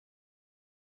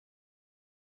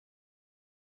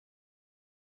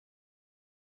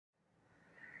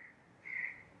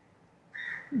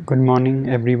Good morning,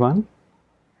 everyone.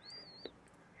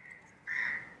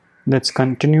 Let's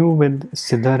continue with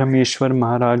Siddharameshwar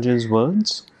Maharaj's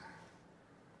words.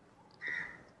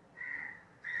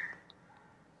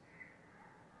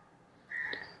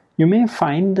 You may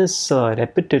find this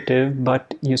repetitive,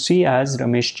 but you see, as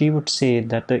Rameshji would say,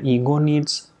 that the ego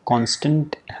needs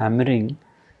constant hammering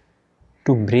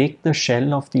to break the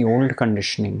shell of the old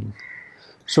conditioning.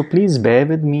 So please bear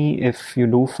with me if you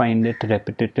do find it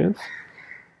repetitive.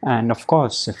 And of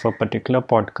course, if a particular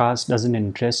podcast doesn't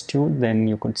interest you, then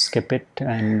you could skip it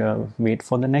and wait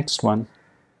for the next one.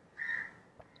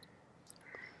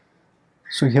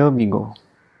 So here we go.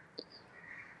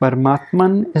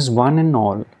 Paramatman is one and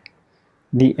all.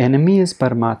 The enemy is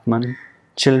Paramatman,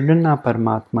 children are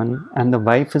Paramatman, and the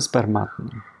wife is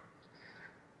Paramatman.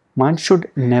 One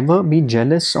should never be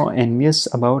jealous or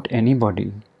envious about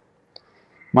anybody.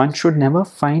 One should never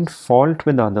find fault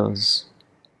with others.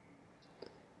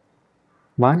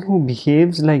 One who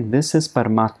behaves like this is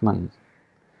Paramatman.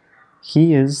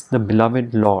 He is the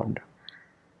beloved Lord.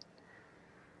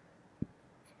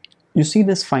 You see,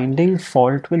 this finding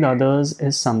fault with others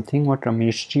is something what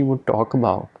Rameshji would talk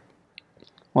about,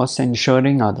 or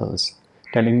censuring others,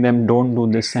 telling them don't do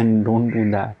this and don't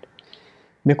do that,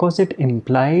 because it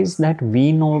implies that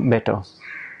we know better.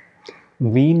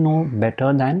 We know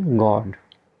better than God.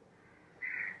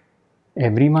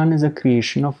 Everyone is a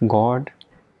creation of God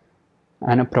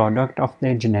and a product of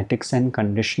their genetics and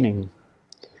conditioning.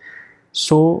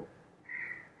 So,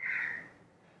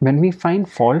 when we find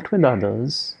fault with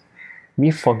others,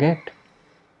 we forget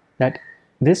that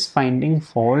this finding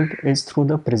fault is through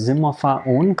the prism of our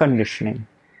own conditioning,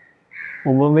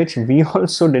 over which we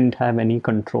also didn't have any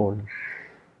control.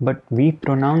 But we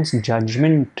pronounce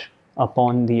judgment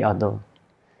upon the other.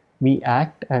 We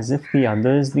act as if the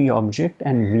other is the object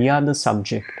and we are the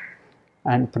subject,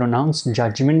 and pronounce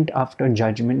judgment after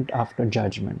judgment after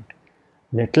judgment,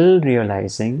 little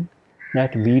realizing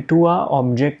that we too are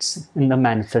objects in the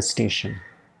manifestation.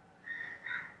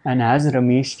 And as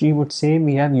Rameshji would say,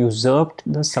 we have usurped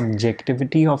the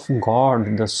subjectivity of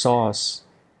God, the source,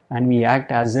 and we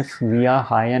act as if we are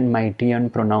high and mighty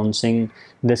and pronouncing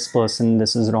this person,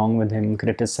 this is wrong with him,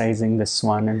 criticizing this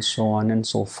one, and so on and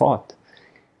so forth.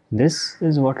 This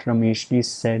is what Rameshji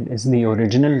said is the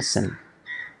original sin.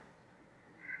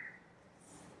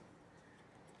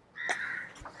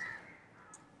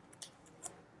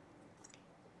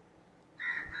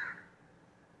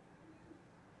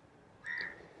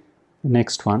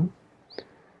 Next one.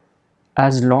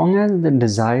 As long as the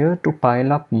desire to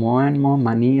pile up more and more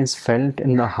money is felt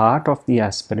in the heart of the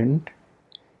aspirant,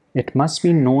 it must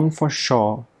be known for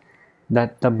sure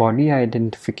that the body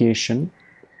identification,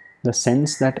 the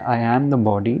sense that I am the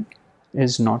body,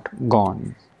 is not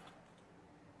gone.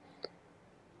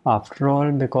 After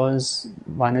all, because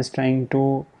one is trying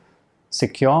to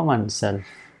secure oneself,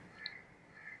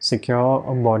 secure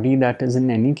a body that is in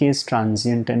any case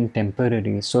transient and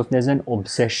temporary. So if there's an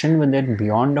obsession with it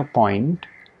beyond a point,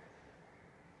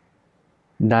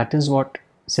 that is what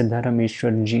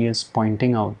Siddharameshwarji is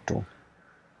pointing out to.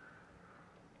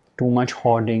 Too much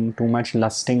hoarding, too much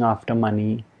lusting after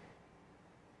money,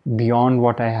 beyond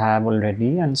what I have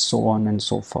already, and so on and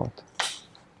so forth.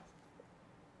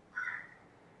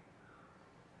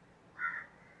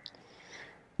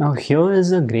 Now here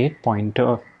is a great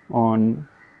pointer on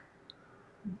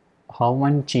how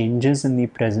one changes in the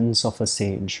presence of a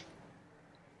sage.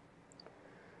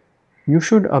 You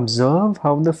should observe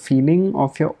how the feeling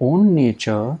of your own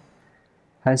nature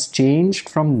has changed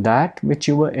from that which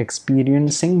you were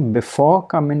experiencing before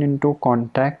coming into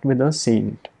contact with a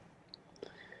saint.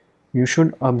 You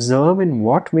should observe in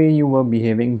what way you were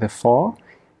behaving before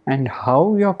and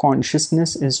how your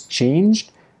consciousness is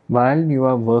changed while you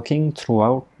are working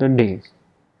throughout the day.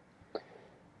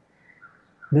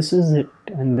 This is it,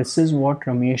 and this is what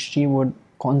Rameshji would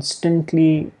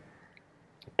constantly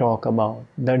talk about,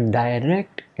 the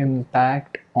direct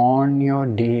impact on your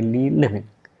daily living.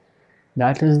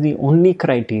 That is the only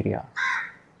criteria.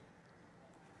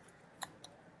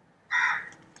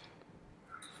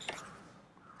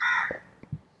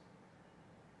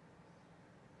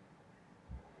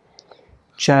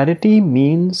 Charity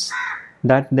means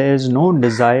that there is no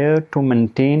desire to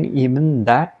maintain even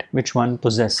that which one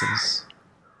possesses.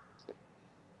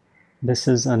 This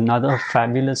is another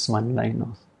fabulous one-liner.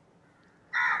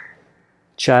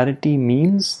 Charity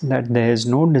means that there is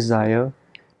no desire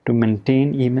to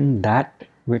maintain even that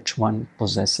which one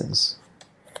possesses.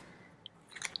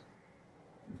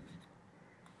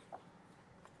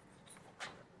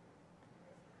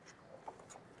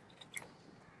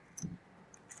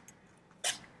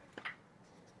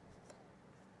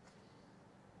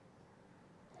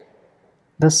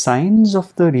 The signs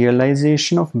of the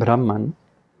realization of Brahman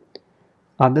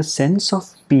are the sense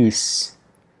of peace,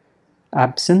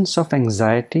 absence of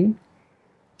anxiety,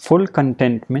 full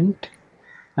contentment,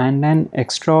 and an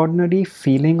extraordinary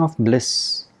feeling of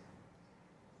bliss.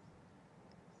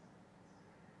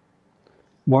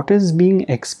 What is being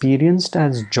experienced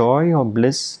as joy or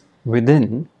bliss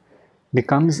within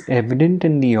becomes evident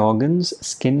in the organs,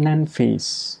 skin, and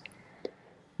face.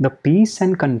 The peace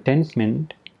and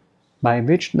contentment by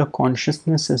which the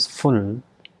consciousness is full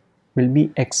will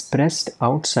be expressed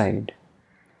outside.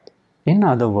 In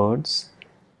other words,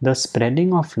 the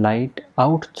spreading of light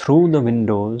out through the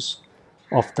windows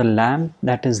of the lamp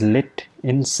that is lit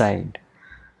inside.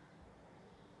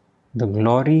 The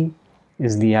glory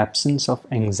is the absence of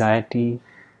anxiety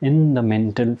in the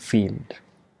mental field.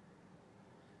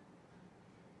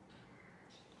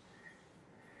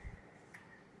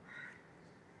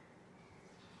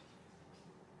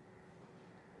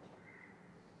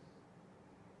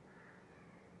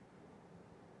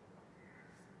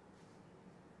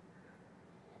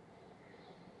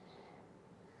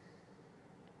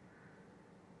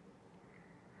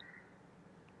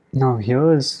 Now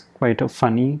here is quite a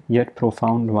funny yet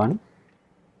profound one.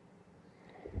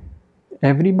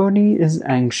 Everybody is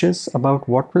anxious about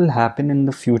what will happen in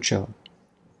the future.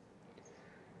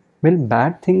 Will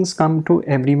bad things come to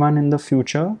everyone in the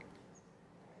future?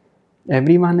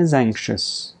 Everyone is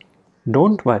anxious.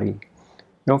 Don't worry.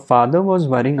 Your father was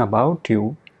worrying about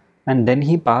you and then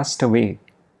he passed away.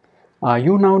 Are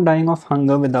you now dying of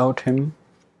hunger without him?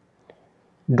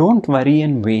 Don't worry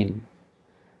in vain.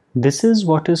 This is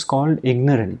what is called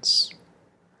ignorance.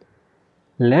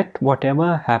 Let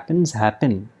whatever happens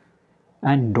happen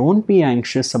and don't be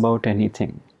anxious about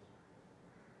anything.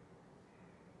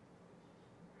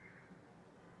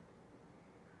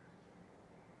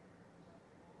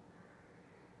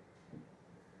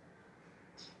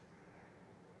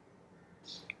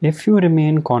 If you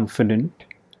remain confident,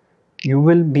 you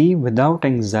will be without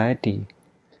anxiety.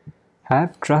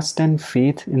 Have trust and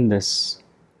faith in this.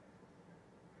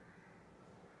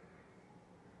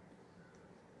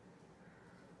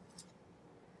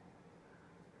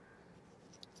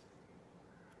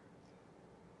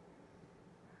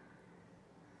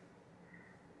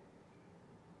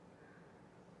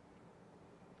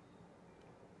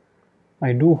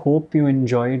 I do hope you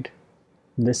enjoyed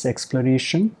this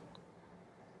exploration.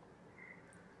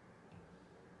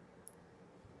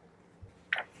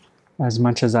 As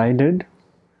much as I did.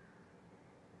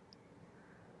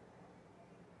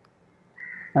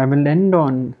 I will end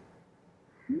on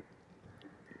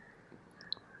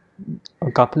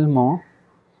a couple more.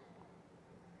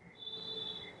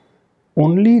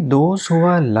 Only those who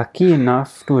are lucky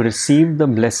enough to receive the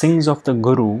blessings of the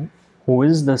Guru, who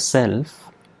is the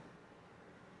Self,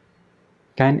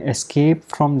 can escape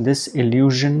from this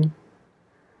illusion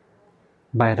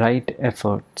by right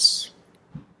efforts.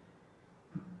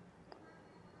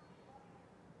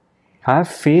 Have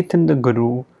faith in the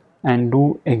Guru and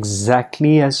do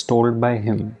exactly as told by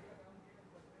him.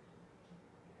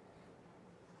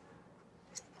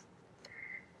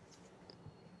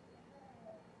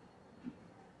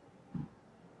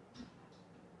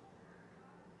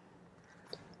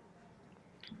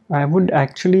 I would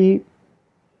actually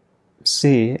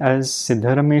say, as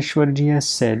Siddharameshwarji has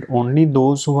said, only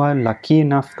those who are lucky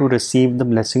enough to receive the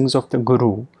blessings of the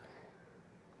Guru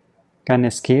can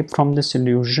escape from this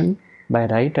illusion by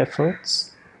right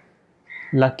efforts.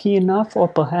 Lucky enough, or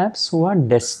perhaps who are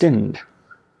destined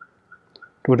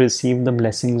to receive the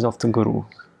blessings of the Guru.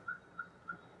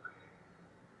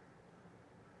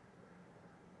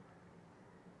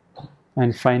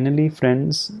 And finally,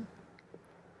 friends,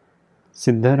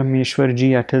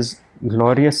 Siddharameshwarji at his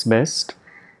glorious best.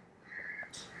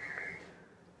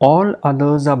 All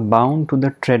others are bound to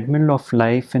the treadmill of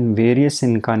life in various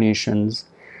incarnations,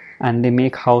 and they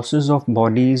make houses of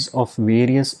bodies of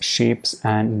various shapes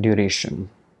and duration.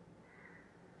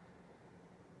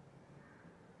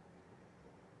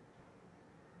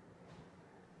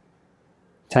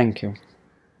 Thank you.